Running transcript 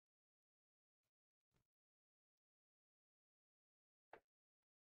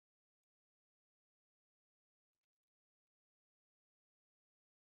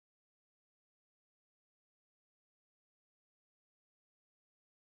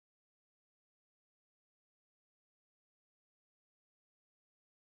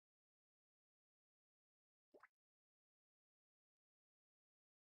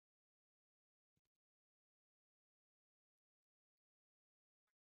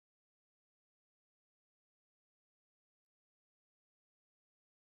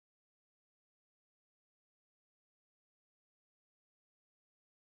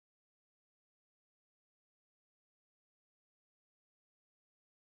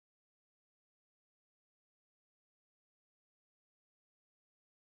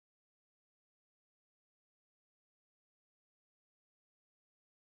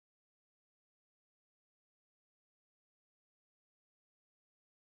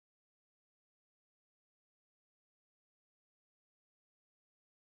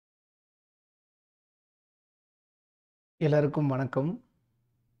எல்லாருக்கும் வணக்கம்.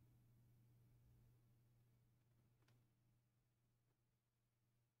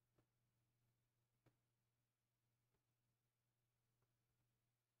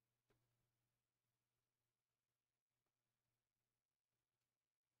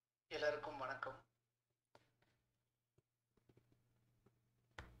 எல்லாருக்கும் வணக்கம்.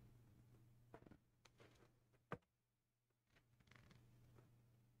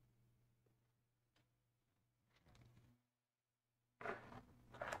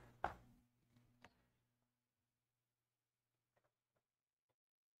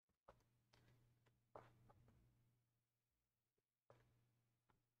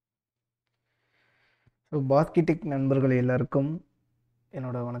 பாஸ்கிடெக் நண்பர்கள் எல்லாருக்கும்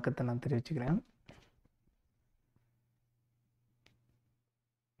என்னோட வணக்கத்தை நான் தெரிவிச்சுக்கிறேன்.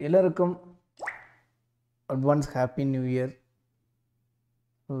 எல்லாருக்கும் அட்வான்ஸ் ஹாப்பி நியூ இயர்.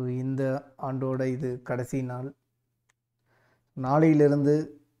 இந்த ஆண்டோட இது கடைசி நாள். நாளையிலிருந்து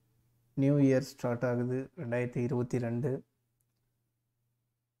நியூ இயர் ஸ்டார்ட் ஆகுது 2022.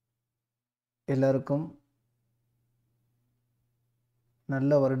 எல்லாருக்கும்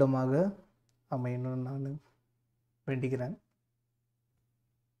நல்ல வருடமாக அமையணும்னு நான் வேண்டிக்கிறேன்.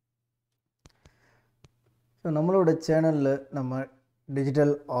 ஸோ நம்மளோட சேனலில் நம்ம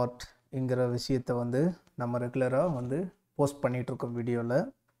டிஜிட்டல் ஆர்ட்ங்கிற விஷயத்தை நம்ம ரெகுலராக போஸ்ட் பண்ணிகிட்ருக்கோம் வீடியோவில்.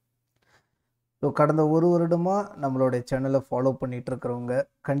 ஸோ கடந்த ஒரு வருடமாக நம்மளோட சேனலை ஃபாலோ பண்ணிகிட்ருக்கிறவங்க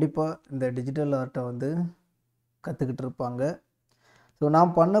கண்டிப்பாக இந்த டிஜிட்டல் ஆர்ட்டை கற்றுக்கிட்டு இருப்பாங்க. ஸோ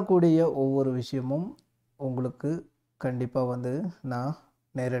நான் பண்ணக்கூடிய ஒவ்வொரு விஷயமும் உங்களுக்கு கண்டிப்பாக நான்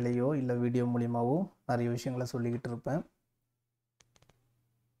நேரலையோ இல்லை வீடியோ மூலியமாகவோ நிறைய விஷயங்களை சொல்லிக்கிட்டு இருப்பேன்.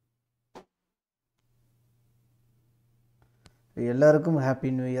 எல்லாருக்கும் happy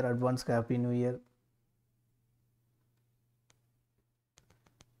new year, அட்வான்ஸ்க்கு happy new year.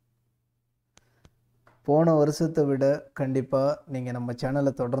 போன வருஷத்தை விட கண்டிப்பாக நீங்கள் நம்ம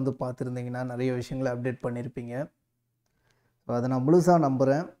சேனலை தொடர்ந்து பார்த்துருந்தீங்கன்னா நிறைய விஷயங்களை அப்டேட் பண்ணியிருப்பீங்க. ஸோ அதை நான் முழுசாக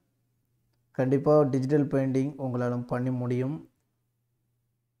நம்புகிறேன். கண்டிப்பாக டிஜிட்டல் பெயிண்டிங் உங்களால் பண்ண முடியும்.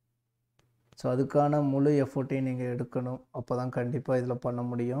 ஸோ அதுக்கான முழு எஃபோர்ட்டையும் நீங்கள் எடுக்கணும். அப்போ தான் கண்டிப்பாக இதில் பண்ண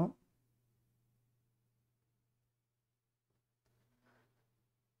முடியும்.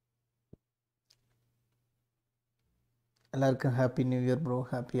 எல்லாருக்கும் happy new year bro.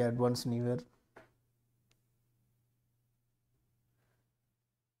 Happy advance new year.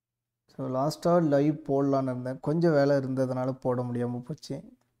 So லாஸ்ட்டாக லைவ் போடலான்னு இருந்தேன். கொஞ்சம் வேலை இருந்ததுனால போட முடியாமல் போச்சு.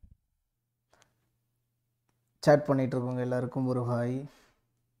 சேட் பண்ணிகிட்ருக்கோங்க எல்லாருக்கும் ஒரு hi.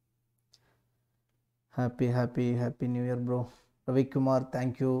 Happy happy happy new year bro. Ravikumar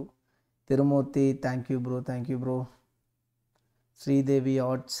thank you. Thirumurthy thank you bro. Thank you bro. Sridevi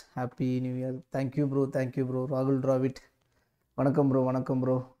arts happy new year. Thank you bro. Thank you bro. ராகுல் டிராவிட் வணக்கம் ப்ரோ. வணக்கம்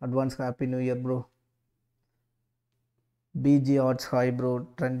bro. Advance happy new year bro. PG arts hi bro.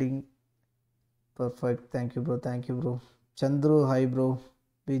 Trending perfect. Thank you bro. Thank you bro. Chandru hi bro.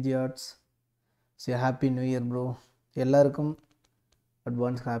 PG arts சரி happy new year bro. எல்லாருக்கும்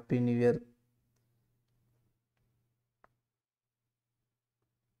advance happy new year.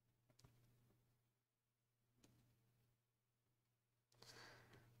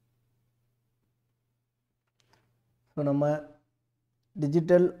 So நம்ம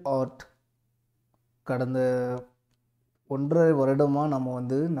digital art கடந்த 1.5 வருடமாக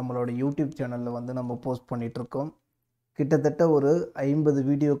நம்ம நம்மளோட YouTube சேனலில் நம்ம post பண்ணிகிட்ருக்கோம். கிட்டத்தட்ட ஒரு 50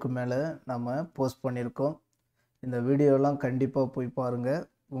 வீடியோவுக்கு மேலே நம்ம போஸ்ட் பண்ணியிருக்கோம். இந்த வீடியோலாம் கண்டிப்பாக போய் பாருங்கள்.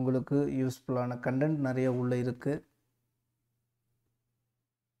 உங்களுக்கு யூஸ்ஃபுல்லான கண்டென்ட் நிறைய உள்ளே இருக்குது.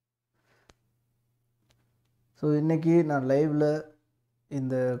 ஸோ இன்றைக்கி நான் லைவில்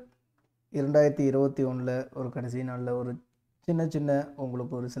இந்த 2021 ஒரு கடைசி நாளில் ஒரு சின்ன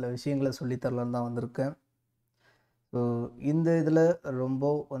உங்களுக்கு ஒரு சில விஷயங்களை சொல்லித்தரலான்னு தான் வந்திருக்கேன். ஸோ இந்த இதில்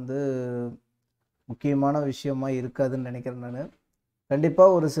ரொம்ப முக்கியமான விஷயமாக இருக்காதுன்னு நினைக்கிறேன். நான்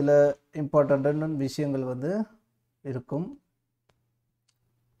கண்டிப்பாக ஒரு சில இம்பார்ட்டண்ட்டான விஷயங்கள் இருக்கும்.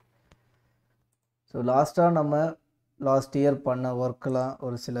 ஸோ லாஸ்ட்டாக நம்ம லாஸ்ட் இயர் பண்ண ஒர்க்கெலாம்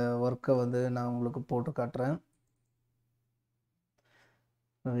ஒரு சில ஒர்க்கை நான் உங்களுக்கு போட்டு காட்டுறேன்.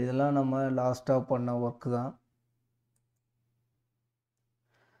 இதெல்லாம் நம்ம லாஸ்ட்டாக பண்ண ஒர்க்கு தான்.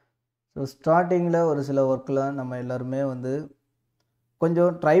 ஸோ ஸ்டார்டிங்கில் ஒரு சில ஒர்க்கெலாம் நம்ம எல்லாருமே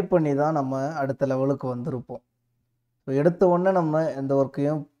கொஞ்சம் ட்ரை பண்ணி தான் நம்ம அடுத்த லெவலுக்கு வந்திருப்போம். ஸோ எடுத்த உடனே நம்ம எந்த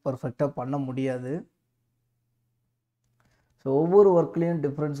ஒர்க்கையும் பர்ஃபெக்டாக பண்ண முடியாது. ஸோ ஒவ்வொரு ஒர்க்லேயும்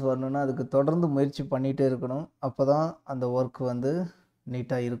டிஃப்ரென்ஸ் வரணுன்னா அதுக்கு தொடர்ந்து முயற்சி பண்ணிகிட்டே இருக்கணும். அப்போ தான் அந்த ஒர்க்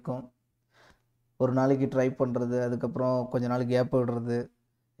நீட்டாக இருக்கும். ஒரு நாளைக்கு ட்ரை பண்ணுறது, அதுக்கப்புறம் கொஞ்ச நாள் கேப் விடுறது,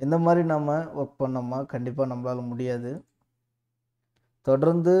 இந்த மாதிரி நம்ம ஒர்க் பண்ணோம்னா கண்டிப்பாக நம்மளால் முடியாது.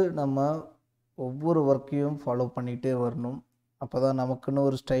 தொடர்ந்து நம்ம ஒவ்வொரு ஒர்க்கையும் ஃபாலோ பண்ணிகிட்டே வரணும். அப்போ தான் நமக்குன்னு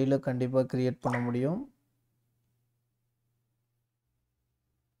ஒரு ஸ்டைலை கண்டிப்பாக க்ரியேட் பண்ண முடியும்.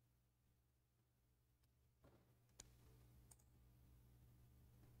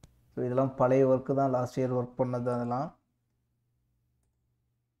 ஸோ இதெல்லாம் பழைய ஒர்க்கு தான், லாஸ்ட் இயர் ஒர்க் பண்ணது அதெல்லாம்.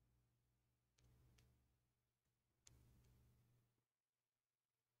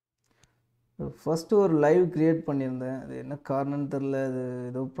 ஃபஸ்ட்டு ஒரு லைவ் க்ரியேட் பண்ணியிருந்தேன். அது என்ன காரணம்னு தெரில, அது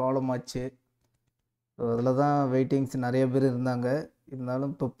ஏதோ ப்ராப்ளம் ஆச்சு. ஸோ அதில் தான் வெயிட்டிங்ஸ் நிறைய பேர் இருந்தாங்க.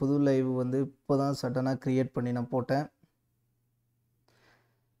 இருந்தாலும் இப்போ புது லைவ் வந்து இப்போ தான் சடனாக க்ரியேட் பண்ணி நான் போட்டேன்.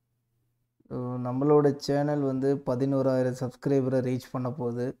 நம்மளோட சேனல் வந்து 11,000 சப்ஸ்கிரைபரை ரீச் பண்ண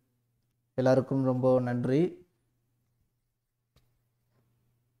போகுது. எல்லாருக்கும் ரொம்ப நன்றி.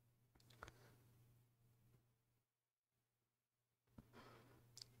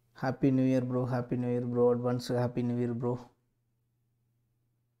 Happy new year bro, happy new year bro, advance happy new year bro.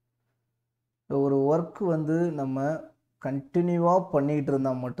 ஒரு ஒர்க் வந்து நம்ம கண்டினியூவாக பண்ணிகிட்டு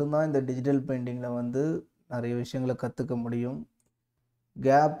இருந்தால் மட்டும்தான் இந்த டிஜிட்டல் பெயிண்டிங்கில் வந்து நிறைய விஷயங்களை கற்றுக்க முடியும்.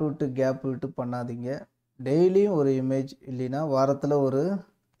 கேப் விட்டு பண்ணாதீங்க. டெய்லியும் ஒரு இமேஜ் இல்லைன்னா வாரத்தில் ஒரு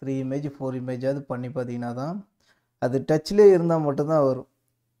 3 இமேஜ் 4 இமேஜாவது பண்ணி பார்த்தீங்கன்னா தான் அது டச்லேயே இருந்தால் மட்டும்தான் வரும்.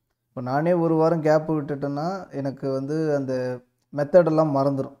 இப்போ நானே ஒரு வாரம் கேப் விட்டுட்டேன்னா எனக்கு வந்து அந்த மெத்தடெல்லாம்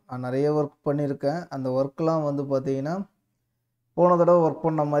மறந்துடும். நான் நிறைய ஒர்க் பண்ணியிருக்கேன். அந்த ஒர்க்கெலாம் வந்து பார்த்திங்கன்னா போன தடவை ஒர்க்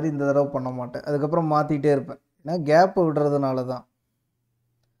பண்ண மாதிரி இந்த தடவை பண்ண மாட்டேன். அதுக்கப்புறம் மாற்றிக்கிட்டே இருப்பேன். ஏன்னா கேப்பு விடுறதுனால தான்.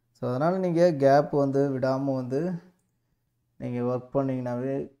 ஸோ அதனால் நீங்கள் கேப் வந்து விடாமல் வந்து நீங்கள் ஒர்க்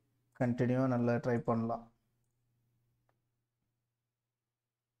பண்ணிங்கனாவே கண்டினியூவாக நல்லா ட்ரை பண்ணலாம்.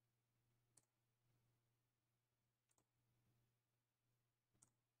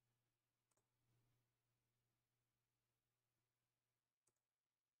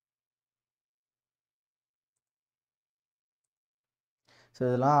 ஸோ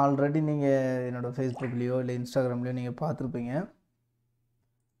இதெல்லாம் ஆல்ரெடி நீங்கள் என்னோடய ஃபேஸ்புக்லேயோ இல்லை இன்ஸ்டாகிராம்லேயோ நீங்கள் பார்த்துருப்பீங்க.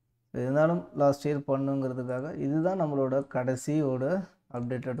 இருந்தாலும் லாஸ்ட் இயர் பண்ணுங்கிறதுக்காக இதுதான் நம்மளோட கடைசியோட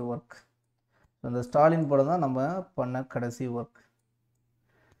அப்டேட்டட் ஒர்க். இந்த ஸ்டாலின் படம் தான் நம்ம பண்ண கடைசி ஒர்க்.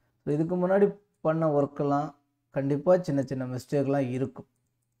 ஸோ இதுக்கு முன்னாடி பண்ண ஒர்க்கெல்லாம் கண்டிப்பாக சின்ன சின்ன மிஸ்டேக்லாம் இருக்கும்.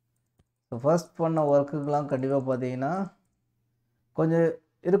 ஸோ ஃபர்ஸ்ட் பண்ண ஒர்க்குக்கெலாம் கண்டிப்பாக பார்த்தீங்கன்னா கொஞ்சம்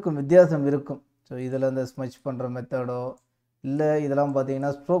இருக்கும், வித்தியாசம் இருக்கும். ஸோ இதில் இந்த ஸ்மெச் பண்ணுற மெத்தடோ இல்லை இதெல்லாம் பார்த்தீங்கன்னா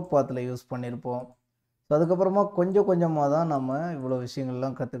ஸ்ட்ரோக் பாத்தில் யூஸ் பண்ணியிருப்போம். ஸோ அதுக்கப்புறமா கொஞ்சம் கொஞ்சமாக தான் நம்ம இவ்வளோ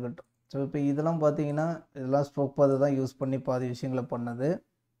விஷயங்கள்லாம் கற்றுக்கிட்டோம். ஸோ இப்போ இதெல்லாம் பார்த்தீங்கன்னா இதெல்லாம் ஸ்ட்ரோக் பாத்து தான் யூஸ் பண்ணி பாதி விஷயங்களை பண்ணது.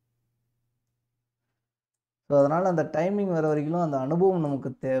 ஸோ அதனால் அந்த டைமிங் வர வரைக்கும் அந்த அனுபவம்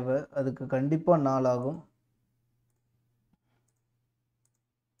நமக்கு தேவை. அதுக்கு கண்டிப்பாக நாள் ஆகும்.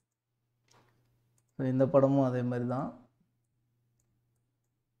 ஸோ இந்த படமும் அதே மாதிரி தான்.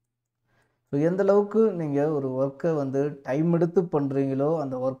 ஸோ எந்தளவுக்கு நீங்கள் ஒரு ஒர்க்கை வந்து டைம் எடுத்து பண்ணுறீங்களோ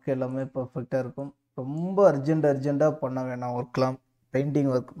அந்த ஒர்க் எல்லாமே பர்ஃபெக்டாக இருக்கும். ரொம்ப அர்ஜெண்ட்டாக பண்ண வேணாம் ஒர்க்லாம். பெயிண்டிங்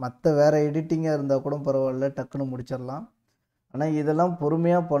ஒர்க் மற்ற வேறு எடிட்டிங்காக இருந்தால் கூட பரவாயில்ல, டக்குன்னு முடிச்சிடலாம். ஆனால் இதெல்லாம்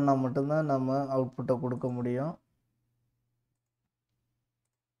பொறுமையாக பண்ணால் மட்டும்தான் நம்ம அவுட்புட்டை கொடுக்க முடியும்.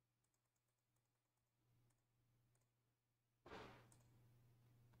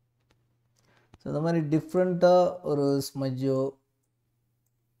 ஸோ இந்த மாதிரி டிஃப்ரெண்ட்டாக ஒரு ஸ்மஜ்ஜோ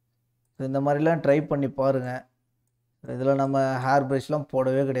இந்த மாதிரிலாம் ட்ரை பண்ணி பாருங்கள். இதில் நம்ம ஹேர் ப்ரஷ்லாம்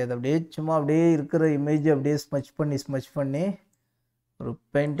போடவே கிடையாது. அப்படியே சும்மா அப்படியே இருக்கிற இமேஜ் அப்படியே ஸ்மச் பண்ணி ஒரு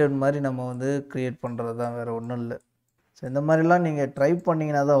பெயிண்டட் மாதிரி நம்ம வந்து க்ரியேட் பண்ணுறது தான், வேறு ஒன்றும் இல்லை. ஸோ இந்த மாதிரிலாம் நீங்கள் ட்ரை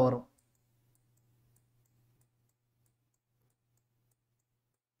பண்ணிங்கன்னா தான் வரும்.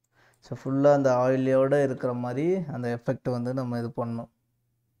 ஸோ ஃபுல்லாக அந்த ஆயிலியோடு இருக்கிற மாதிரி அந்த எஃபெக்ட் வந்து நம்ம இது பண்ணணும்.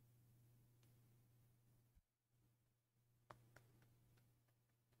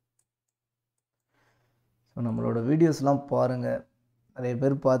 ஸோ நம்மளோட வீடியோஸ்லாம் பாருங்கள். நிறைய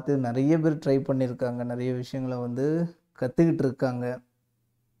பேர் பார்த்து நிறைய பேர் ட்ரை பண்ணியிருக்காங்க, நிறைய விஷயங்களை வந்து கற்றுக்கிட்டு இருக்காங்க.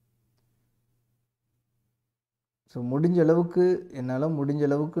 ஸோ என்னால் முடிஞ்ச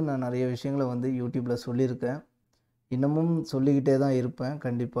அளவுக்கு நான் நிறைய விஷயங்களை வந்து யூடியூப்பில் சொல்லியிருக்கேன். இன்னமும் சொல்லிக்கிட்டே தான் இருப்பேன்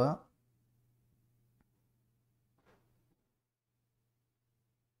கண்டிப்பாக.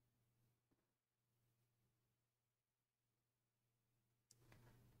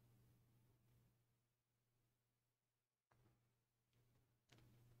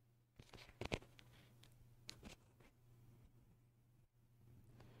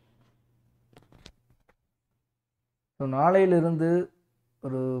 ஸோ நாளையிலிருந்து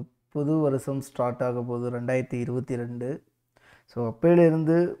ஒரு புது வருஷம் ஸ்டார்ட் ஆக போகுது, 2022. ஸோ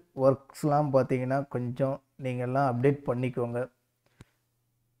அப்போயிலேருந்து ஒர்க்ஸ்லாம் பார்த்தீங்கன்னா கொஞ்சம் நீங்கள்லாம் அப்டேட் பண்ணிக்கோங்க.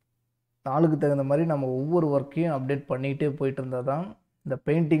 நாளுக்கு தகுந்த மாதிரி நம்ம ஒவ்வொரு ஒர்க்கையும் அப்டேட் பண்ணிக்கிட்டே போயிட்டு இருந்தால் தான் இந்த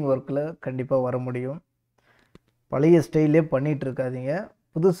பெயிண்டிங் ஒர்க்கில் கண்டிப்பாக வர முடியும். பழைய ஸ்டைலே பண்ணிகிட்டு இருக்காதீங்க.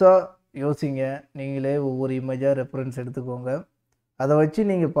 புதுசாக யோசிங்க. நீங்களே ஒவ்வொரு இமேஜாக ரெஃபரன்ஸ் எடுத்துக்கோங்க. அதை வச்சு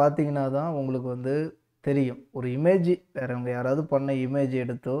நீங்கள் பார்த்தீங்கன்னா தான் உங்களுக்கு வந்து தெரியும். ஒரு இமேஜ் வேறவங்க யாராவது பண்ண இமேஜ்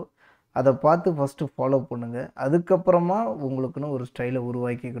எடுத்தோ அதை பார்த்து ஃபஸ்ட்டு ஃபாலோ பண்ணுங்கள். அதுக்கப்புறமா உங்களுக்குன்னு ஒரு ஸ்டைலை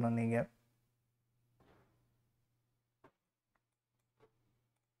உருவாக்கிக்கணும் நீங்கள்.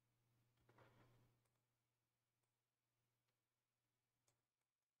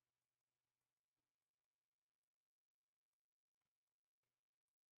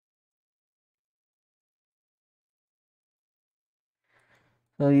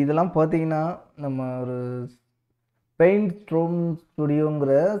 ஸோ இதெல்லாம் பார்த்தீங்கன்னா நம்ம ஒரு பெயிண்ட் ஸ்ட்ரோம்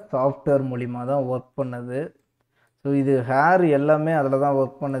ஸ்டுடியோங்கிற சாஃப்ட்வேர் மூலிமா தான் ஒர்க் பண்ணது. ஸோ இது ஹேர் எல்லாமே அதில் தான்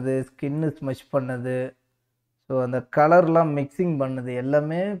ஒர்க் பண்ணுது. ஸ்கின்னு ஸ்மெஷ் பண்ணது. ஸோ அந்த கலர்லாம் மிக்சிங் பண்ணுது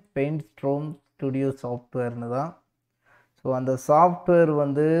எல்லாமே பெயிண்ட் ஸ்ட்ரோம் ஸ்டுடியோ சாஃப்ட்வேர்னு தான். ஸோ அந்த சாஃப்ட்வேர்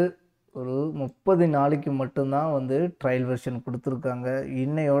வந்து ஒரு 30 நாளைக்கு மட்டும்தான் வந்து ட்ரையல் வெர்ஷன் கொடுத்துருக்காங்க.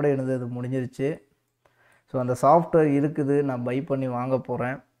 இன்னையோட எனது அது முடிஞ்சிருச்சு. ஸோ அந்த சாஃப்ட்வேர் இருக்குது. நான் பை பண்ணி வாங்க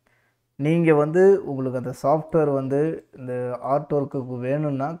போகிறேன். நீங்கள் வந்து உங்களுக்கு அந்த சாஃப்ட்வேர் வந்து இந்த ஆர்ட் ஒர்க்குக்கு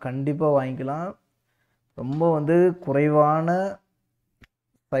வேணும்னா கண்டிப்பாக வாங்கிக்கலாம். ரொம்ப வந்து குறைவான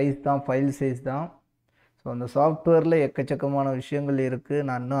சைஸ் தான், ஃபைல் சைஸ் தான். ஸோ அந்த சாஃப்ட்வேரில் எக்கச்சக்கமான விஷயங்கள் இருக்குது.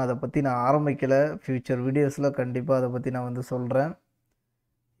 நான் இன்னும் அதை பற்றி நான் ஆரம்பிக்கலை. ஃப்யூச்சர் வீடியோஸில் கண்டிப்பாக அதை பற்றி நான் வந்து சொல்கிறேன்.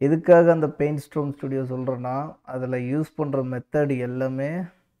 எதுக்காக அந்த பெயிண்ட் ஸ்ட்ரோம் ஸ்டுடியோ சொல்கிறேன்னா, அதில் யூஸ் பண்ணுற மெத்தட் எல்லாமே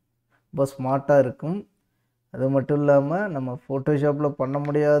ரொம்ப ஸ்மார்ட்டாக இருக்கும். அது மட்டும் இல்லாமல் நம்ம ஃபோட்டோஷாப்பில் பண்ண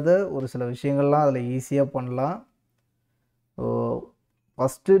முடியாத ஒரு சில விஷயங்கள்லாம் அதில் ஈஸியாக பண்ணலாம். ஸோ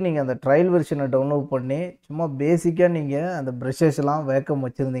ஃபஸ்ட்டு நீங்கள் அந்த ட்ரையல் வெர்ஷனை டவுன்லோட் பண்ணி சும்மா பேசிக்காக நீங்கள் அந்த ப்ரஷஸ்லாம் வேக்கம்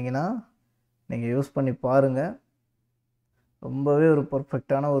வச்சுருந்தீங்கன்னா நீங்கள் யூஸ் பண்ணி பாருங்கள். ரொம்பவே ஒரு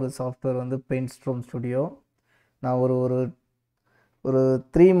பர்ஃபெக்டான ஒரு சாஃப்ட்வேர் வந்து பெயிண்ட் ஸ்ட்ரோம் ஸ்டுடியோ. நான் ஒரு ஒரு ஒரு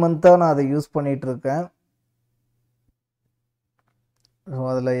 3 மந்த்தாக நான் அதை யூஸ் பண்ணிகிட்ருக்கேன். ஸோ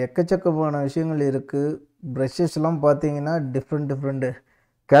அதில் எக்கச்சக்கமான விஷயங்கள் இருக்குது. ப்ரஷஸ்லாம் பார்த்தீங்கன்னா டிஃப்ரெண்ட்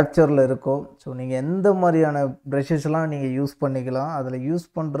கேப்சரில் இருக்கும். ஸோ நீங்கள் எந்த மாதிரியான ப்ரஷஸ்லாம் நீங்கள் யூஸ் பண்ணிக்கலாம். அதில் யூஸ்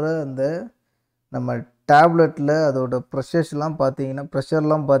பண்ணுற அந்த நம்ம டேப்லெட்டில் அதோட ப்ரெஷர்லாம்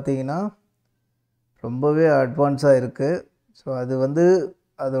பார்த்தீங்கன்னா ரொம்பவே அட்வான்ஸாக இருக்குது. ஸோ அது வந்து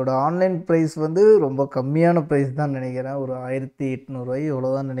அதோட ஆன்லைன் ப்ரைஸ் வந்து ரொம்ப கம்மியான ப்ரைஸ் தான் நினைக்கிறேன். ஒரு 1800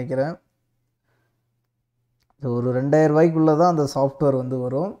 இவ்வளோதான் நினைக்கிறேன். ஸோ ஒரு 2000 தான் அந்த சாஃப்ட்வேர் வந்து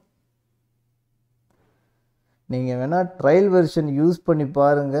வரும். நீங்கள் வேணால் ட்ரையல் வெர்ஷன் யூஸ் பண்ணி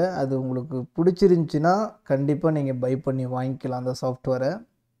பாருங்கள். அது உங்களுக்கு பிடிச்சிருந்துச்சின்னா கண்டிப்பாக நீங்கள் பை பண்ணி வாங்கிக்கலாம் அந்த சாஃப்ட்வேரை.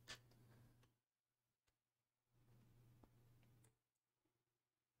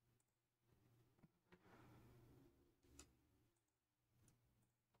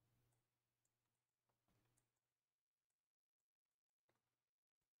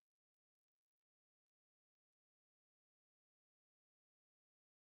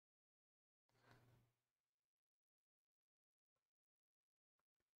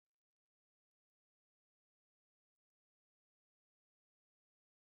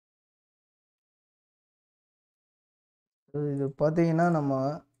 இது பார்த்தீங்கன்னா நம்ம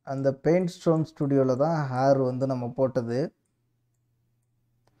அந்த பெயிண்ட் ஸ்டோன் ஸ்டுடியோவில் தான் ஹேர் வந்து நம்ம போட்டது.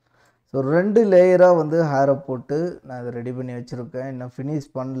 ஸோ 2 லேயராக வந்து ஹேரை போட்டு நான் இதை ரெடி பண்ணி வச்சுருக்கேன். இன்னும் ஃபினிஷ்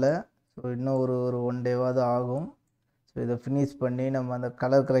பண்ணல. ஸோ இன்னும் ஒரு ஒரு 1 டேவாவது ஆகும். ஸோ இதை ஃபினிஷ் பண்ணி நம்ம அந்த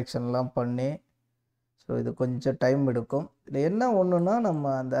கலர் கரெக்ஷன்லாம் பண்ணி ஸோ இது கொஞ்சம் டைம் எடுக்கும். இதில் என்ன ஒன்றுனா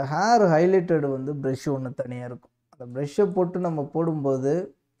நம்ம அந்த ஹேர் ஹைலைட்டட் வந்து ப்ரெஷ் ஒன்று தனியாக இருக்கும். அந்த ப்ரெஷ்ஷை போட்டு நம்ம போடும்போது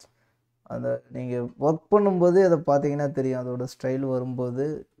அந்த நீங்கள் ஒர்க் பண்ணும்போது அதை பார்த்தீங்கன்னா தெரியும். அதோட ஸ்டைல் வரும்போது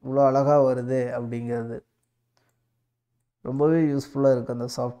இவ்வளோ அழகாக வருது அப்படிங்கிறது. ரொம்பவே யூஸ்ஃபுல்லாக இருக்குது அந்த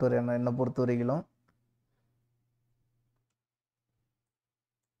சாஃப்ட்வேர் என்னை பொறுத்த வரைக்கும்.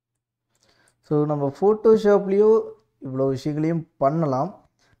 ஸோ நம்ம ஃபோட்டோஷாப்லேயும் இவ்வளோ விஷயங்களையும் பண்ணலாம்.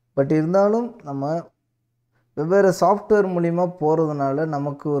 பட் இருந்தாலும் நம்ம வெவ்வேறு சாஃப்ட்வேர் மூலிமா போகிறதுனால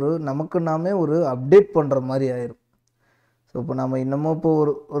நமக்கு நாமே ஒரு அப்டேட் பண்ணுற மாதிரி ஆயிரும். ஸோ இப்போ நம்ம இன்னமும் இப்போ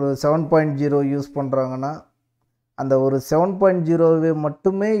ஒரு 7.0 யூஸ் பண்ணுறாங்கன்னா அந்த ஒரு 7.0வை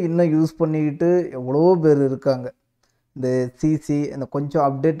மட்டுமே இன்னும் யூஸ் பண்ணிக்கிட்டு எவ்வளோ பேர் இருக்காங்க. இந்த சிசி இந்த கொஞ்சம்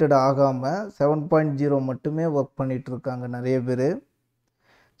அப்டேட்டட் ஆகாமல் 7.0 மட்டுமே ஒர்க் பண்ணிகிட்ருக்காங்க நிறைய பேர்.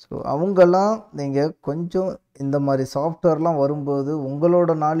 ஸோ அவங்கெல்லாம் நீங்கள் கொஞ்சம் இந்த மாதிரி சாஃப்ட்வேர்லாம் வரும்போது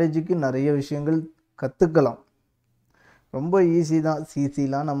உங்களோட நாலேஜுக்கு நிறைய விஷயங்கள் கற்றுக்கலாம். ரொம்ப ஈஸி தான்.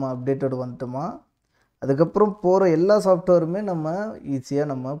 சிசிலாம் நம்ம அப்டேட்டட் வந்துட்டோமா அதுக்கப்புறம் போகிற எல்லா சாஃப்ட்வேருமே நம்ம ஈஸியாக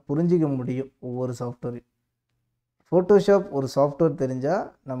நம்ம புரிஞ்சிக்க முடியும். ஒவ்வொரு சாஃப்ட்வேரையும் ஃபோட்டோஷாப் ஒரு சாஃப்ட்வேர் தெரிஞ்சால்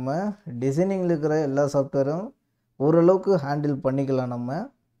நம்ம டிசைனிங்கில் இருக்கிற எல்லா சாஃப்ட்வேரும் ஓரளவுக்கு ஹேண்டில் பண்ணிக்கலாம் நம்ம.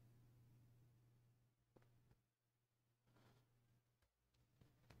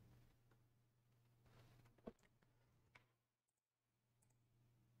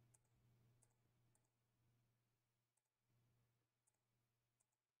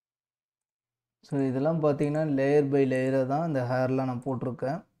 ஸோ இதெல்லாம் பார்த்தீங்கன்னா லேயர் பை லேயராக தான் இந்த ஹேர்லாம் நான்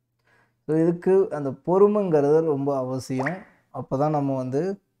போட்டிருக்கேன். ஸோ இதுக்கு அந்த பொறுமைங்கிறது ரொம்ப அவசியம். அப்போ தான் நம்ம வந்து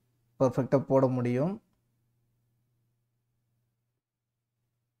பர்ஃபெக்டாக போட முடியும்.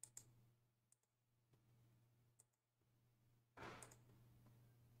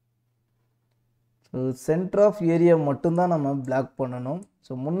 ஸோ சென்டர் ஆஃப் ஏரியா மட்டும்தான் நம்ம பிளாக் பண்ணணும்.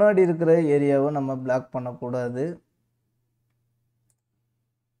 ஸோ முன்னாடி இருக்கிற ஏரியாவை நம்ம பிளாக் பண்ணக்கூடாது.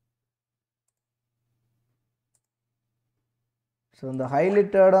 ஸோ இந்த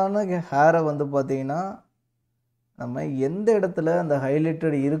ஹைலைட்டடான ஹேரை வந்து பார்த்திங்கன்னா நம்ம எந்த இடத்துல அந்த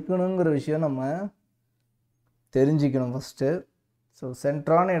ஹைலைட்டட் இருக்கணுங்கிற விஷயம் நம்ம தெரிஞ்சுக்கணும் ஃபஸ்ட்டு. ஸோ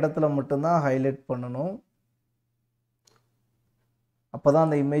சென்டரான இடத்துல மட்டும்தான் ஹைலைட் பண்ணணும். அப்போ தான்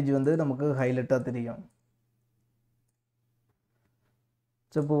அந்த இமேஜ் வந்து நமக்கு ஹைலைட்டாக தெரியும்.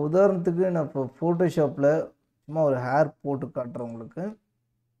 ஸோ இப்போ உதாரணத்துக்கு நான் இப்போ ஃபோட்டோஷாப்பில் சும்மா ஒரு ஹேர் போட்டு காட்டுறேன் உங்களுக்கு.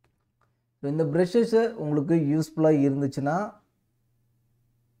 ஸோ இந்த ப்ரெஷ்ஷஸை உங்களுக்கு யூஸ்ஃபுல்லாக இருந்துச்சுன்னா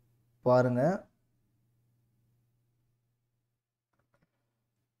பாருங்கள்.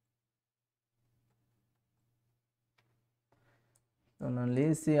 நான்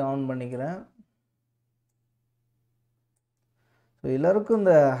லேசி ஆன் பண்ணிக்கிறேன். ஸோ எல்லாருக்கும்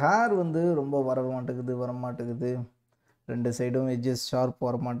இந்த ஹேர் வந்து ரொம்ப வரமாட்டேங்குது. 2 சைடும் எட்ஜஸ் ஷார்ப்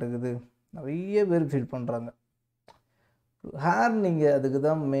வரமாட்டேங்குது. நிறைய பேர் ஃபீல் பண்ணுறாங்க. ஹேர் நீங்கள் அதுக்கு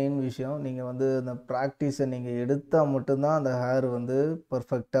தான் மெயின் விஷயம். நீங்கள் வந்து அந்த ப்ராக்டிஸை நீங்கள் எடுத்தால் மட்டும்தான் அந்த ஹேர் வந்து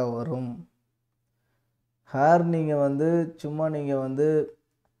பர்ஃபெக்டாக வரும். ஹேர் நீங்கள் வந்து சும்மா நீங்கள் வந்து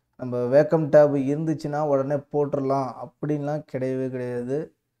நம்ம வேக்கம் டேப் இருந்துச்சுன்னா உடனே போட்டுடலாம் அப்படின்லாம் கிடையவே கிடையாது.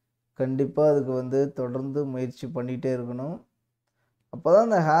 கண்டிப்பாக அதுக்கு வந்து தொடர்ந்து முயற்சி பண்ணிகிட்டே இருக்கணும். அப்போ தான்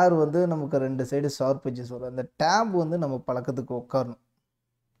அந்த ஹேர் வந்து நமக்கு 2 சைடு ஷார்ப் எட்ஜஸ் வரும். அந்த டேப் வந்து நம்ம பழக்கத்துக்கு உட்காரணும்.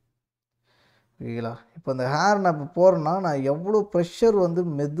 ஓகேங்களா? இப்போ அந்த ஹேர் நான் இப்போ போடுறேன்னா நான் எவ்வளோ ப்ரெஷர் வந்து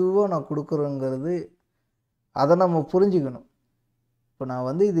மெதுவாக நான் கொடுக்குறேங்கிறது அதை நம்ம புரிஞ்சுக்கணும். இப்போ நான்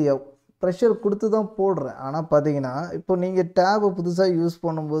வந்து இது ப்ரெஷர் கொடுத்து தான் போடுறேன். ஆனால் பார்த்தீங்கன்னா இப்போ நீங்கள் டேபை புதுசாக யூஸ்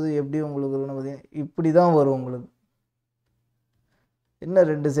பண்ணும்போது எப்படி உங்களுக்கு இருக்குன்னு பார்த்தீங்கன்னா இப்படி தான் வரும் உங்களுக்கு. என்ன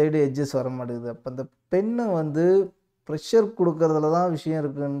 2 சைடு எட்ஜஸ் வர மாட்டேங்குது. அப்போ அந்த பெண்ணை வந்து ப்ரெஷர் கொடுக்கறதுல தான் விஷயம்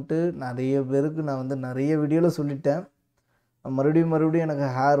இருக்குன்ட்டு நிறைய பேருக்கு நான் வந்து நிறைய வீடியோவில் சொல்லிட்டேன். மறுபடியும் எனக்கு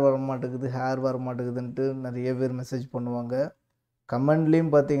ஹேர் வர மாட்டேங்குதுன்ட்டு நிறைய பேர் மெசேஜ் பண்ணுவாங்க.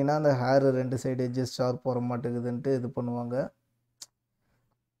 கமெண்ட்லேயும் பார்த்தீங்கன்னா அந்த ஹேர் 2 சைடு எட்ஜஸ் ஷார்ப் வர மாட்டேங்குதுன்ட்டு இது பண்ணுவாங்க.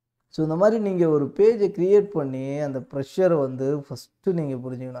 ஸோ இந்த மாதிரி நீங்கள் ஒரு பேஜை க்ரியேட் பண்ணி அந்த ப்ரெஷரை வந்து ஃபஸ்ட்டு நீங்கள்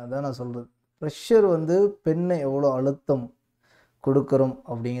புரிஞ்சுக்கணும். அதான் நான் சொல்கிறது. ப்ரெஷர் வந்து பெண்ணை எவ்வளோ அழுத்தம் கொடுக்குறோம்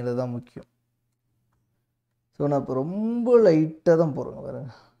அப்படிங்கிறது தான் முக்கியம். ஸோ நான் இப்போ ரொம்ப லைட்டாக தான் போகிறேங்க. வேறு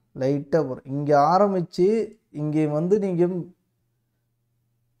லைட்டாக போகிறேன். இங்கே ஆரம்பித்து இங்கே வந்து நீங்கள்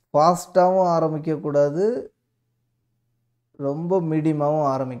ஃபாஸ்ட்டாகவும் ஆரம்பிக்கக்கூடாது, ரொம்ப மீடியமாகவும்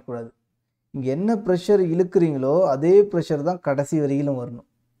ஆரம்பிக்கக்கூடாது. இங்கே என்ன ப்ரெஷர் இழுக்கிறீங்களோ அதே ப்ரெஷர் தான் கடைசி வரையிலும் வரணும்.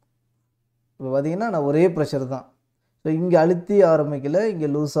 இப்போ பார்த்தீங்கன்னா நான் ஒரே ப்ரெஷர் தான். ஸோ இங்கே அழுத்தி ஆரம்பிக்கலை, இங்கே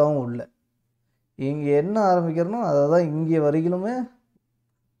லூஸாகவும் இல்லை. இங்கே என்ன ஆரம்பிக்கிறனோ அதை தான் இங்கே வரையிலுமே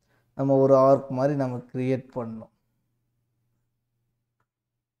நம்ம ஒரு ஆர்க் மாதிரி நம்ம க்ரியேட் பண்ணணும்.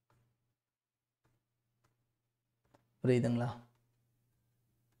 புரியுதுங்களா?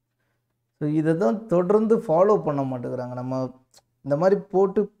 ஸோ இதை தான் தொடர்ந்து ஃபாலோ பண்ண மாட்டேங்கிறாங்க. நம்ம இந்த மாதிரி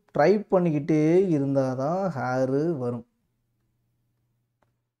போட்டு ட்ரை பண்ணிக்கிட்டே இருந்தால் தான் ஹேரு வரும்.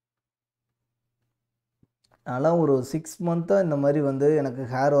 அதெல்லாம் ஒரு 6 மந்த்தாக இந்த மாதிரி வந்து எனக்கு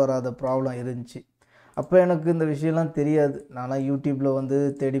ஹேர் வராத ப்ராப்ளம் இருந்துச்சு. அப்போ எனக்கு இந்த விஷயம்லாம் தெரியாது. நான்லாம் யூடியூப்பில் வந்து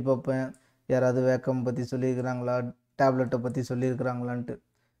தேடி பார்ப்பேன். யாராவது வேக்கம் பற்றி சொல்லியிருக்கிறாங்களா, டேப்லெட்டை பற்றி சொல்லியிருக்கிறாங்களான்ட்டு.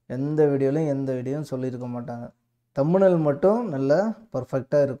 எந்த வீடியோவும் சொல்லியிருக்க மாட்டாங்க. தம்ப்நெயில் மட்டும் நல்லா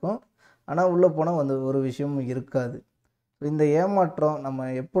பர்ஃபெக்டாக இருக்கும். ஆனால் உள்ளே போனால் வந்து ஒரு விஷயமும் இருக்காது. இந்த ஏமாற்றம் நம்ம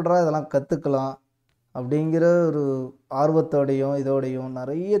எப்படிடா இதெல்லாம் கற்றுக்கலாம் அப்படிங்கிற ஒரு ஆர்வத்தோடையும் இதோடையும்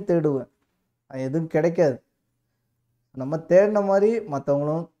நிறைய தேடுவேன். எதுவும் கிடைக்காது. நம்ம தேடின மாதிரி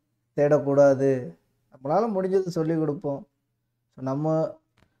மற்றவங்களும் தேடக்கூடாது. நம்மளால் முடிஞ்சது சொல்லிக் கொடுப்போம்.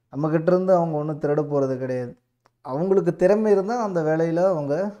 நம்மக்கிட்டேருந்து அவங்க ஒன்றும் திருட போகிறது கிடையாது. அவங்களுக்கு திறமை இருந்தால் அந்த வேலையில்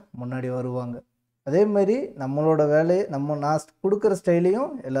அவங்க முன்னாடி வருவாங்க. அதேமாரி நம்மளோட வேலையை நான் கொடுக்குற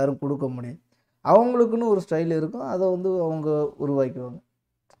ஸ்டைலையும் எல்லோரும் கொடுக்க முடியும். அவங்களுக்குன்னு ஒரு ஸ்டைல் இருக்கும். அதை வந்து அவங்க உருவாக்குவாங்க.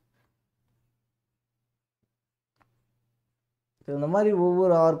 இந்த மாதிரி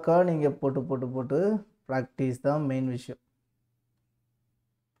ஒவ்வொரு ஆர்க்காக நீங்கள் போட்டு ப்ராக்டிஸ் தான் மெயின் விஷயம்.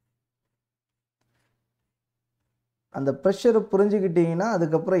 அந்த ப்ரெஷரை புரிஞ்சுக்கிட்டிங்கன்னா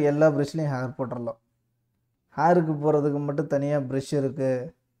அதுக்கப்புறம் எல்லா ப்ரெஷ்லையும் ஹேர் போட்டுடலாம். ஹேருக்கு போகிறதுக்கு மட்டும் தனியாக ப்ரெஷ் இருக்குது,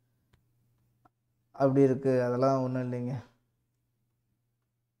 அப்படி இருக்குது, அதெல்லாம் ஒன்றும் இல்லைங்க.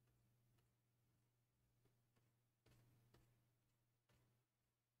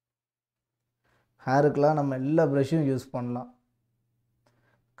 ஹேருக்கெலாம் நம்ம எல்லா ப்ரஷ்ஷும் யூஸ் பண்ணலாம்.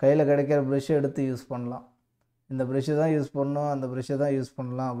 கையில் கிடைக்கிற ப்ரஷ்ஷை எடுத்து யூஸ் பண்ணலாம். இந்த ப்ரஷ்ஷை தான் யூஸ் பண்ணணும், அந்த ப்ரஷ்ஷை தான் யூஸ்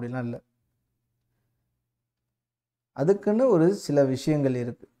பண்ணலாம் அப்படிலாம் இல்லை. அதுக்குன்னு ஒரு சில விஷயங்கள்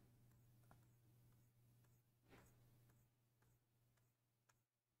இருக்குது.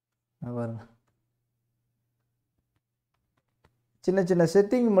 பாருங்க, சின்ன சின்ன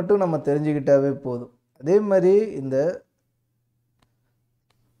செட்டிங் மட்டும் நம்ம தெரிஞ்சுக்கிட்டாவே போதும். அதே மாதிரி இந்த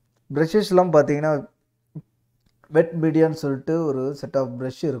ப்ரஷஸ்லாம் பார்த்தீங்கன்னா வெட் மீடியான்னு சொல்லிட்டு ஒரு செட் ஆஃப்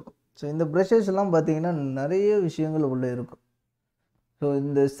ப்ரஷ் இருக்கும். ஸோ இந்த ப்ரஷஸ்லாம் பார்த்தீங்கன்னா நிறைய விஷயங்கள் உள்ளே இருக்கும். ஸோ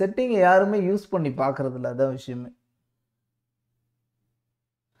இந்த செட்டிங்கை யாருமே யூஸ் பண்ணி பார்க்குறதில்ல, அதான் விஷயமே.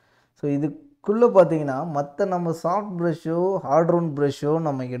 ஸோ இதுக்குள்ளே பார்த்தீங்கன்னா மற்ற நம்ம சாஃப்ட் ப்ரஷ்ஷோ ஹார்ட் ரவுண்ட் ப்ரஷ்ஷோ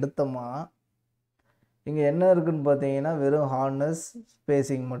நம்ம எடுத்தோமா இங்கே என்ன இருக்குதுன்னு பார்த்தீங்கன்னா வெறும் ஹார்ட்னஸ்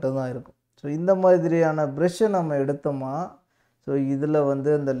ஸ்பேஸிங் மட்டும்தான் இருக்கும். ஸோ இந்த மாதிரியான ப்ரஷ்ஷை நம்ம எடுத்தோமா ஸோ இதில் வந்து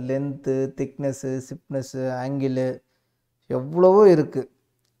அந்த லென்த்து, திக்னஸ்ஸு, சிப்னஸ்ஸு, ஆங்கிளு எவ்வளவோ இருக்குது.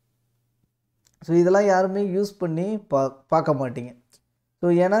 ஸோ இதெல்லாம் யாருமே யூஸ் பண்ணி பார்க்க மாட்டீங்க. ஸோ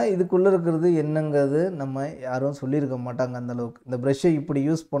ஏன்னா இதுக்குள்ளே இருக்கிறது என்னங்கிறது நம்ம யாரும் சொல்லியிருக்க மாட்டாங்க அந்தளவுக்கு. இந்த ப்ரஷ்ஷை இப்படி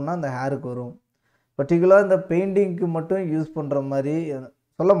யூஸ் பண்ணால் அந்த ஹேருக்கு வரும், பர்டிகுலராக இந்த பெயிண்டிங்க்கு மட்டும் யூஸ் பண்ணுற மாதிரி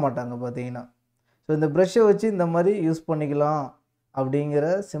சொல்ல மாட்டாங்க பார்த்தீங்கன்னா. ஸோ இந்த ப்ரஷ்ஷை வச்சு இந்த மாதிரி யூஸ் பண்ணிக்கலாம் அப்படிங்கிற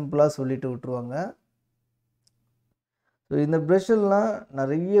சிம்பிளாக சொல்லிட்டு விட்ருவாங்க. ஸோ இந்த ப்ரஷ்ஷெல்லாம்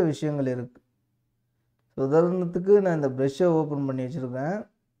நிறைய விஷயங்கள் இருக்குது. ஸோ உதாரணத்துக்கு நான் இந்த ப்ரஷ்ஷை ஓப்பன் பண்ணி வச்சுருக்கேன்.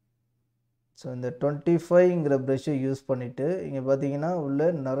 ஸோ இந்த 25ங்கிற ப்ரஷ்ஷை யூஸ் பண்ணிவிட்டு இங்கே பார்த்தீங்கன்னா உள்ளே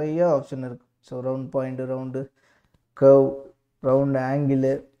நிறைய ஆப்ஷன் இருக்குது. So round point, round curve, round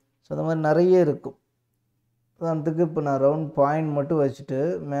angle, so அந்த மாதிரி நிறைய இருக்கும். உதாரணத்துக்கு இப்போ நான் ரவுண்ட் பாயிண்ட் மட்டும் வச்சுட்டு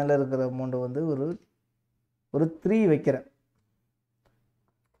மேலே இருக்கிற அமௌண்ட்டை வந்து ஒரு 3 வைக்கிறேன்.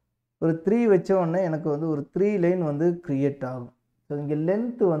 ஒரு 3 வச்ச உடனே எனக்கு வந்து ஒரு 3 லைன் வந்து க்ரியேட் ஆகும். ஸோ இங்கே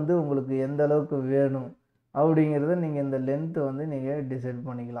லென்த்து வந்து உங்களுக்கு எந்த அளவுக்கு வேணும் அப்படிங்கிறத நீங்கள் இந்த லென்த்தை வந்து நீங்கள் டிசைட்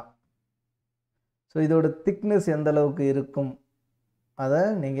பண்ணிக்கலாம். ஸோ இதோட திக்னஸ் எந்த அளவுக்கு இருக்கும் அதை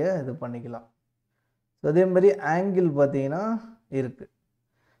நீங்கள் இது பண்ணிக்கலாம். ஸோ அதே மாதிரி ஆங்கிள் பார்த்தீங்கன்னா இருக்குது.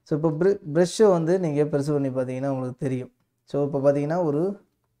 ஸோ இப்போ ப்ரஷ்ஷை வந்து நீங்கள் பெருசு பண்ணி பார்த்தீங்கன்னா உங்களுக்கு தெரியும். ஸோ இப்போ பார்த்தீங்கன்னா ஒரு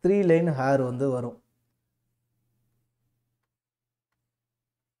 3 லைன் ஹேர் வந்து வரும்.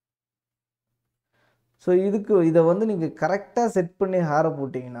 ஸோ இதை வந்து நீங்கள் கரெக்டாக செட் பண்ணி ஹேரை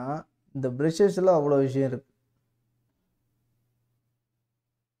போட்டிங்கன்னா இந்த ப்ரஷஸில் அவ்வளோ விஷயம் இருக்குது.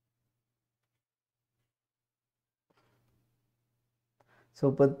 ஸோ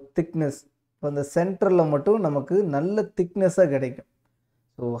இப்போ திக்னஸ், இப்போ அந்த சென்டரில் மட்டும் நமக்கு நல்ல திக்னஸாக கிடைக்கும்.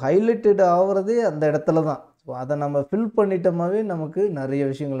 ஸோ ஹைலைட்டட் ஆகிறதே அந்த இடத்துல தான். ஸோ அதை நம்ம ஃபில் பண்ணிட்டோமாவே நமக்கு நிறைய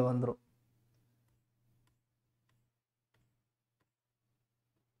விஷயங்கள் வந்துடும்.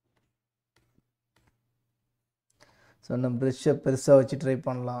 ஸோ நம்ம ப்ரஷ்ஷை பெருசாக வச்சு ட்ரை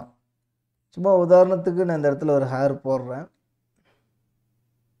பண்ணலாம். சும்மா உதாரணத்துக்கு நான் இந்த இடத்துல ஒரு ஹேர் போடுறேன்.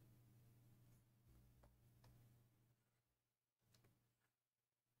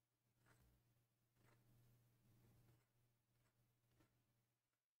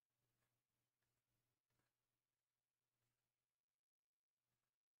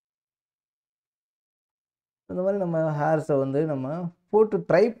 இந்த மாதிரி நம்ம ஹேர்ஸை வந்து நம்ம போட்டு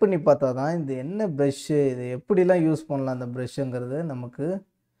ட்ரை பண்ணி பார்த்தா தான் இது என்ன ப்ரஷ்ஷு, இது எப்படிலாம் யூஸ் பண்ணலாம் அந்த ப்ரஷ்ஷுங்கிறது நமக்கு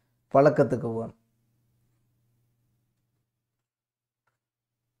பழக்கத்துக்கு வரும்.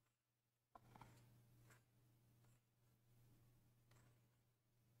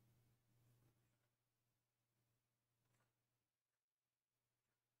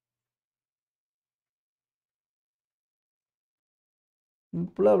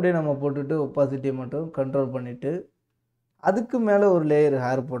 சிம்பிளாக அப்படியே நம்ம போட்டுட்டு ஒப்பாசிட்டியை மட்டும் கண்ட்ரோல் பண்ணிவிட்டு அதுக்கு மேலே ஒரு லேயர்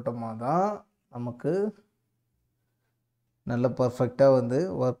ஹேர் போட்டோமா தான் நமக்கு நல்ல பர்ஃபெக்டாக வந்து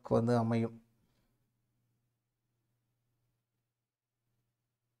ஒர்க் வந்து அமையும்.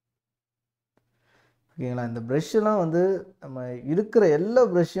 ஓகேங்களா? இந்த ப்ரஷ்ஷெலாம் வந்து நம்ம இருக்கிற எல்லா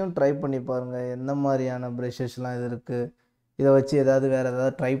ப்ரஷ்ஷையும் ட்ரை பண்ணி பாருங்கள். எந்த மாதிரியான ப்ரஷஸ்லாம் இது இருக்குது, இதை வச்சு வேறு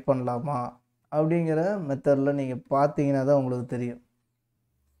ஏதாவது ட்ரை பண்ணலாமா அப்படிங்கிற மெத்தடில் நீங்கள் பார்த்தீங்கன்னா தான் உங்களுக்கு தெரியும்.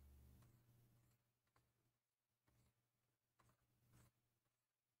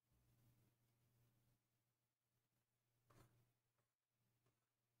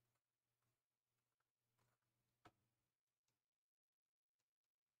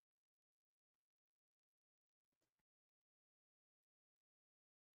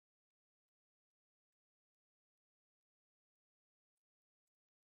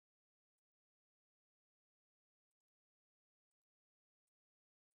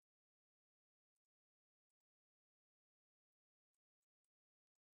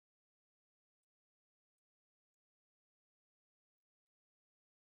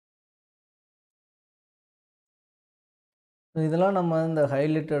 இதெல்லாம் நம்ம இந்த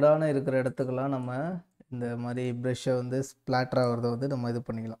ஹைலைட்டடான இருக்கிற இடத்துக்கெல்லாம் நம்ம இந்த மாதிரி ப்ரஷ்ஷை வந்து ஸ்ப்ளாட்டர் ஆகிறத வந்து நம்ம இது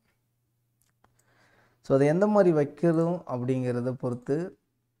பண்ணிக்கலாம். ஸோ அதை எந்த மாதிரி வைக்கிறதும் அப்படிங்கிறத பொறுத்து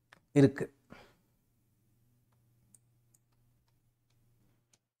இருக்குது.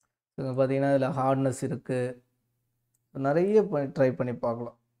 இங்கே பார்த்தீங்கன்னா இதில் ஹார்ட்னஸ் இருக்குது, நிறைய ட்ரை பண்ணி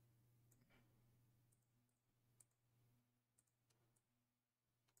பார்க்கலாம்.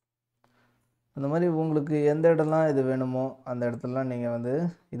 அந்த மாதிரி உங்களுக்கு எந்த இடம்லாம் இது வேணுமோ அந்த இடத்துலலாம் நீங்கள் வந்து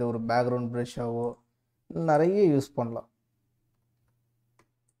இதை ஒரு பேக்ரவுண்ட் ப்ரஷ்ஷாவோ நிறைய யூஸ் பண்ணலாம்.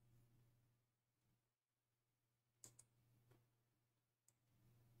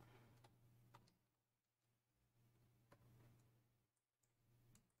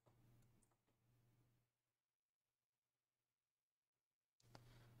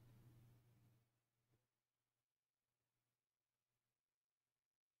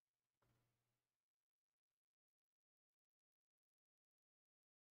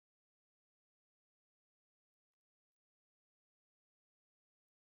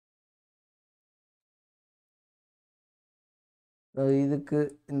 இதுக்கு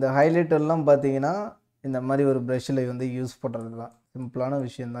இந்த ஹைலைட்டர்லாம் பார்த்தீங்கன்னா இந்த மாதிரி ஒரு ப்ரஷ்ஷில் வந்து யூஸ் பண்ணுறது தான், சிம்பிளான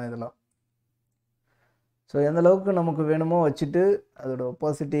விஷயந்தான் இதெல்லாம். ஸோ எந்த அளவுக்கு நமக்கு வேணுமோ வச்சுட்டு அதோட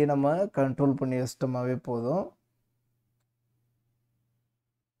ஒப்பாசிட்டியை நம்ம கண்ட்ரோல் பண்ணி வச்சிட்டோமாவே போதும்.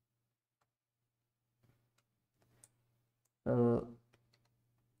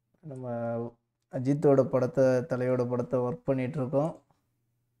 நம்ம அஜித்தோட படத்தை, தலையோட படத்தை ஒர்க் பண்ணிகிட்ருக்கோம்.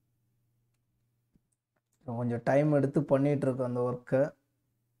 கொஞ்சம் டைம் எடுத்து பண்ணிகிட்ருக்கோம் அந்த ஒர்க்கை.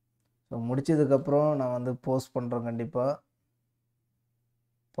 ஸோ முடித்ததுக்கப்புறம் நான் வந்து போஸ்ட் பண்ணுறேன். கண்டிப்பாக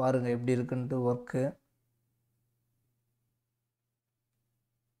பாருங்கள் எப்படி இருக்குன்ட்டு ஒர்க்கு.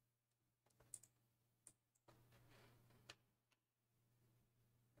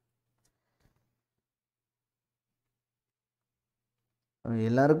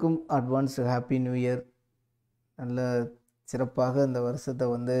 எல்லாருக்கும் அட்வான்ஸ் ஹாப்பி நியூ இயர். நல்ல சிறப்பாக இந்த வருஷத்தை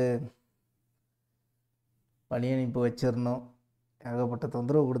வந்து பணி அனுப்பி வச்சிடணும். ஏகப்பட்ட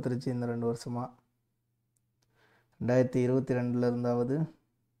தொந்தரவு கொடுத்துருச்சு இந்த 2 வருஷமாக. 2022 இருந்தாவது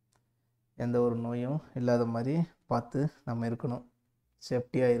எந்த ஒரு நோயும் இல்லாத மாதிரி பார்த்து நம்ம இருக்கணும்.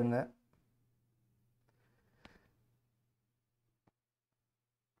 சேஃப்டியாக இருங்க.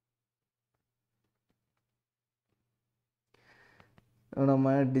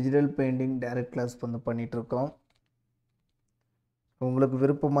 நம்ம டிஜிட்டல் பெயிண்டிங் டைரக்ட் கிளாஸ் வந்து பண்ணிகிட்ருக்கோம். உங்களுக்கு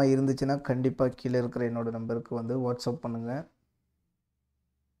விருப்பமாக இருந்துச்சுன்னா கண்டிப்பாக கீழே இருக்கிற என்னோடய நம்பருக்கு வந்து வாட்ஸ்அப் பண்ணுங்கள்.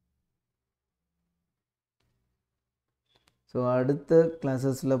 ஸோ அடுத்த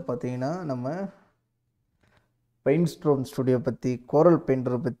கிளாஸஸில் பார்த்தீங்கன்னா நம்ம பெயிண்ட் ஸ்டோன் ஸ்டுடியோ பற்றி, கோரல்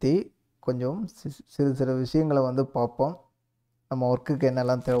பெயிண்டரை பற்றி கொஞ்சம் சிறு சிறு விஷயங்களை வந்து பார்ப்போம். நம்ம ஒர்க்குக்கு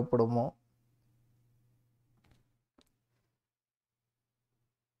என்னெல்லாம் தேவைப்படுமோ.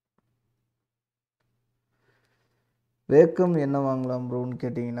 வேக்கம் என்ன வாங்கலாம் ப்ரோன்னு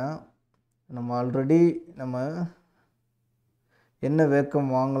கேட்டிங்கன்னா, நம்ம ஆல்ரெடி நம்ம என்ன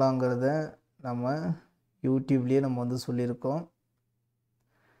வேக்கம் வாங்கலாங்கிறத நம்ம யூடியூப்லேயே நம்ம வந்து சொல்லியிருக்கோம்.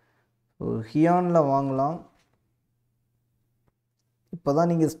 ஹியானில் வாங்கலாம். இப்போ தான்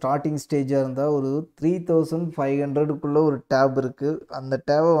நீங்கள் ஸ்டார்டிங் ஸ்டேஜாக இருந்தால் ஒரு 3500க்குள்ளே ஒரு டேப் இருக்குது. அந்த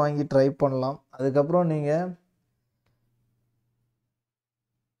டேபை வாங்கி ட்ரை பண்ணலாம். அதுக்கப்புறம்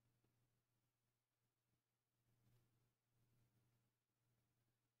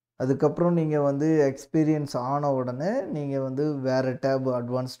நீங்கள் வந்து எக்ஸ்பீரியன்ஸ் ஆன உடனே நீங்கள் வந்து வேறு டேப்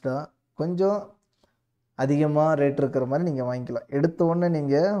அட்வான்ஸ்டாக கொஞ்சம் அதிகமாக ரேட் இருக்கிற மாதிரி நீங்கள் வாங்கிக்கலாம். எடுத்த உடனே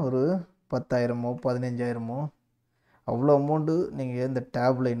நீங்கள் ஒரு 10,000மோ 15,000மோ அவ்வளோ அமௌண்ட்டு நீங்கள் இந்த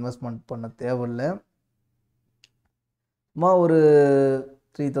டேபில் இன்வெஸ்ட்மெண்ட் பண்ண தேவையில்லை. சும்மா ஒரு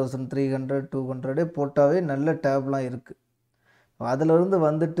 3300 200 போட்டாவே நல்ல டேப்லாம் இருக்குது. அதிலிருந்து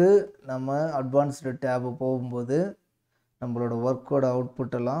வந்துட்டு நம்ம அட்வான்ஸ்டு டேபு போகும்போது நம்மளோட ஒர்க்கோட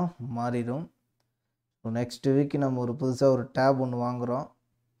அவுட்புட்டெல்லாம் மாறிடும். நெக்ஸ்ட் வீக் நம்ம ஒரு புதுசாக ஒரு டேப் ஒன்று வாங்குகிறோம்.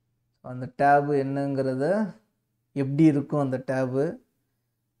 அந்த டேபு என்னங்கிறத, எப்படி இருக்கும் அந்த டேபு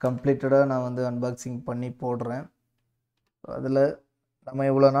கம்ப்ளீட்டடாக நான் வந்து அன்பாக்சிங் பண்ணி போடுறேன். அதில் நம்ம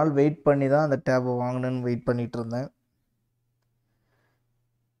இவ்வளோ நாள் வெயிட் பண்ணி தான் அந்த டேபை வாங்கணுன்னு வெயிட் பண்ணிகிட்டு இருந்தேன்.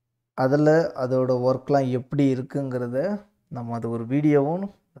 அதில் அதோட ஒர்க்லாம் எப்படி இருக்குங்கிறத நம்ம அது ஒரு வீடியோவும்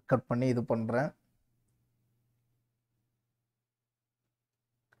கட் பண்ணி இது பண்ணுறேன்.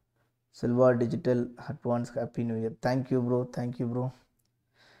 Selva digital advance happy new year. Thank you bro, thank you bro.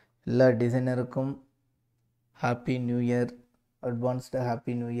 எல்லா டிசைனருக்கும் happy new year, advanced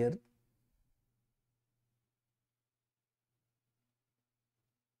happy new year.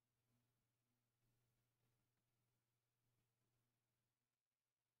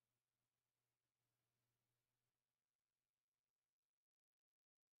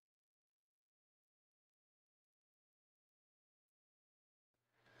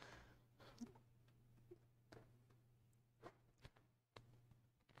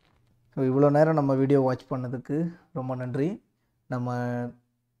 So இவ்வளோ நேரம் நம்ம வீடியோ வாட்ச் பண்ணதுக்கு ரொம்ப நன்றி. நம்ம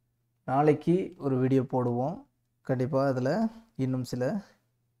நாளைக்கு ஒரு வீடியோ போடுவோம். கண்டிப்பாக அதில் இன்னும் சில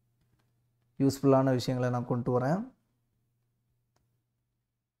யூஸ்ஃபுல்லான விஷயங்களை நான் கொண்டு வரேன்.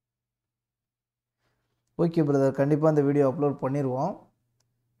 ஓகே பிரதர், கண்டிப்பாக இந்த வீடியோ அப்லோட் பண்ணிடுவோம்.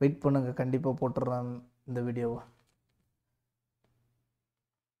 வெயிட் பண்ணுங்கள், கண்டிப்பாக போட்டுடுறேன் இந்த வீடியோவை.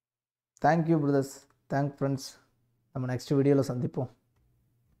 Thank you brothers, thank friends. நம்ம நெக்ஸ்ட் வீடியோவில் சந்திப்போம்.